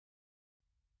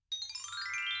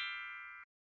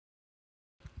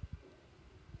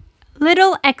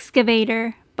Little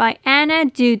Excavator by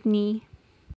Dewdney.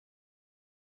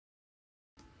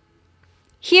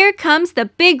 Here comes the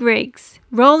big rigs,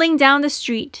 rolling down the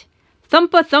street.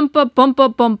 Thumpa-thumpa,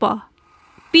 bumpa-bumpa.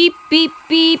 Beep, beep,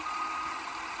 beep.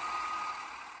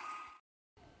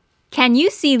 Can you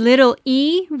see little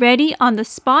E ready on the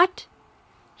spot?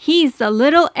 He's the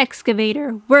little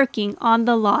excavator working on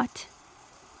the lot.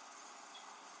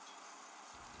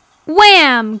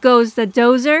 Wham! Goes the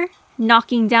dozer,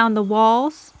 knocking down the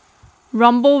walls.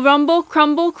 Rumble, rumble,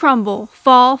 crumble, crumble,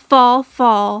 fall, fall,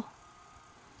 fall.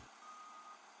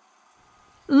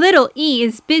 Little E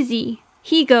is busy.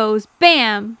 He goes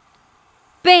bam,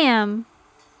 bam,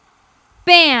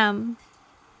 bam.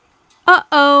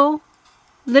 Uh-oh,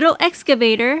 little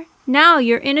excavator, now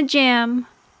you're in a jam.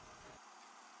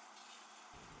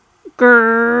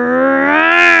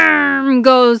 Grrrm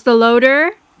goes the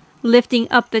loader, lifting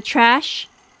up the trash.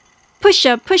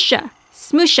 Pusha, pusha,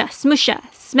 smoosha,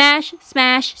 smoosha, smash,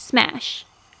 smash, smash.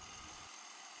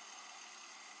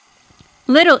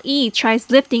 Little E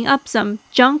tries lifting up some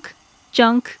junk,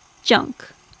 junk,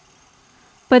 junk.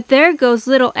 But there goes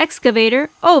little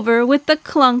excavator over with the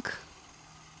clunk.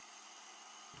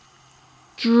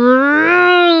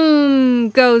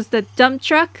 Droom goes the dump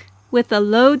truck with a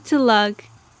load to lug.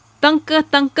 Thunka,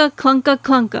 thunka, clunka,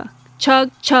 clunka,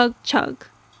 chug, chug, chug.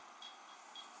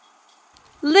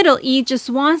 Little E just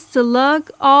wants to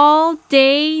lug all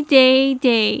day, day,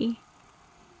 day.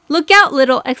 Look out,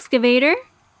 little excavator.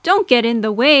 Don't get in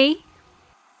the way.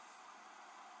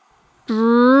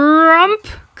 Rump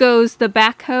goes the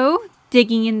backhoe,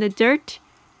 digging in the dirt.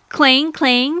 Clang,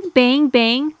 clang, bang,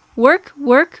 bang, work,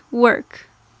 work, work.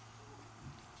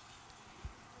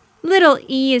 Little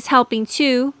E is helping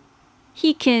too.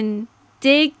 He can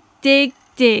dig, dig,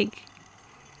 dig.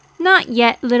 Not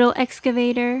yet, little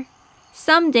excavator.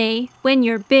 Someday, when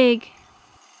you're big.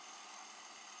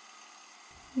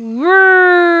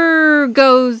 Whirr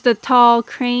goes the tall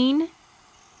crane,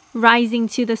 rising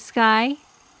to the sky.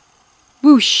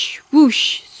 Whoosh,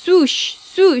 whoosh, swoosh,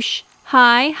 swoosh,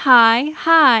 high, high,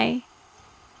 high.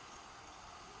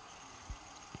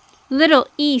 Little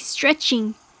E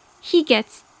stretching. He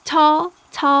gets tall,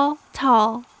 tall,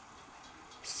 tall.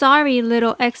 Sorry,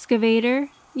 little excavator,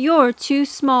 you're too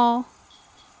small.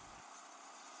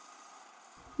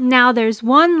 Now there's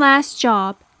one last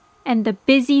job, and the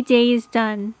busy day is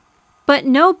done. But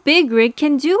no big rig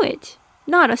can do it,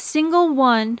 not a single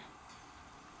one.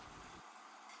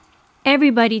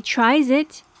 Everybody tries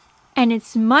it, and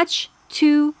it's much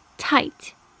too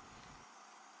tight.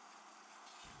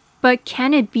 But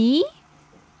can it be?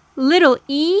 Little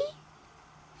E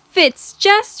fits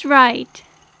just right.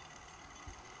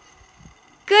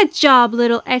 Good job,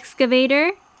 little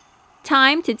excavator.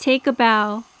 Time to take a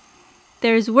bow.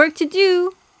 There's work to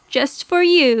do, just for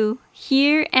you,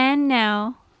 here and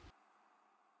now.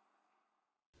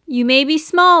 You may be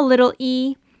small, little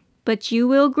E, but you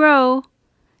will grow.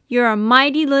 You're a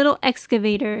mighty little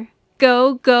excavator.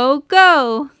 Go, go,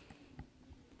 go!